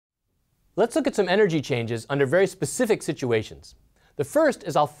Let's look at some energy changes under very specific situations. The first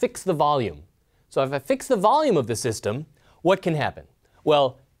is I'll fix the volume. So if I fix the volume of the system, what can happen?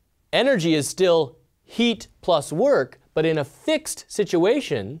 Well, energy is still heat plus work, but in a fixed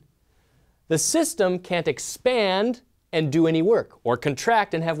situation, the system can't expand and do any work, or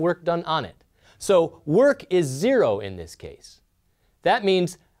contract and have work done on it. So work is zero in this case. That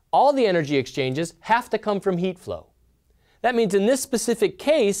means all the energy exchanges have to come from heat flow. That means in this specific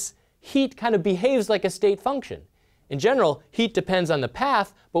case, heat kind of behaves like a state function. In general, heat depends on the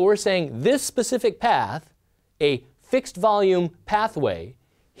path, but we're saying this specific path, a fixed volume pathway,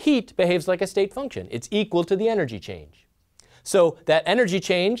 heat behaves like a state function. It's equal to the energy change. So that energy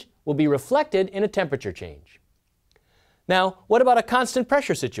change will be reflected in a temperature change. Now, what about a constant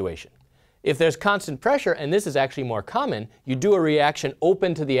pressure situation? If there's constant pressure, and this is actually more common, you do a reaction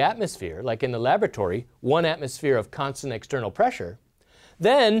open to the atmosphere, like in the laboratory, 1 atmosphere of constant external pressure,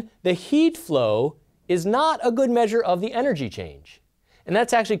 then the heat flow is not a good measure of the energy change. And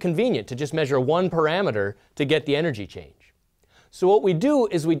that's actually convenient to just measure one parameter to get the energy change. So what we do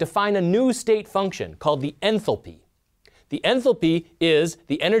is we define a new state function called the enthalpy. The enthalpy is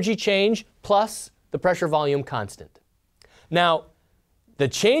the energy change plus the pressure volume constant. Now, the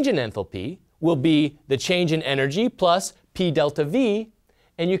change in enthalpy will be the change in energy plus P delta V,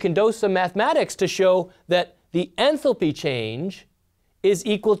 and you can do some mathematics to show that the enthalpy change is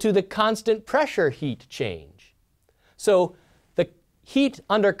equal to the constant pressure heat change. So the heat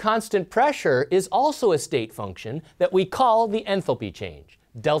under constant pressure is also a state function that we call the enthalpy change,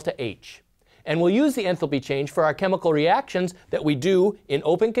 delta H. And we'll use the enthalpy change for our chemical reactions that we do in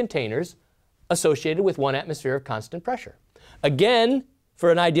open containers associated with 1 atmosphere of constant pressure. Again,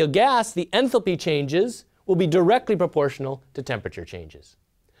 for an ideal gas, the enthalpy changes will be directly proportional to temperature changes.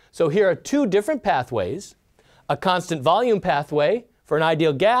 So here are two different pathways. A constant volume pathway. For an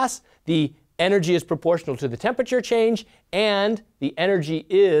ideal gas, the energy is proportional to the temperature change, and the energy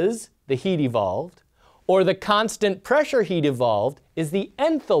is the heat evolved. Or the constant pressure heat evolved is the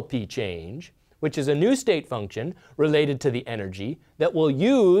enthalpy change, which is a new state function related to the energy that we'll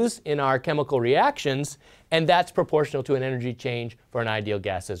use in our chemical reactions, and that's proportional to an energy change for an ideal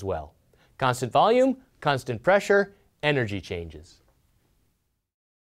gas as well. Constant volume, constant pressure, energy changes.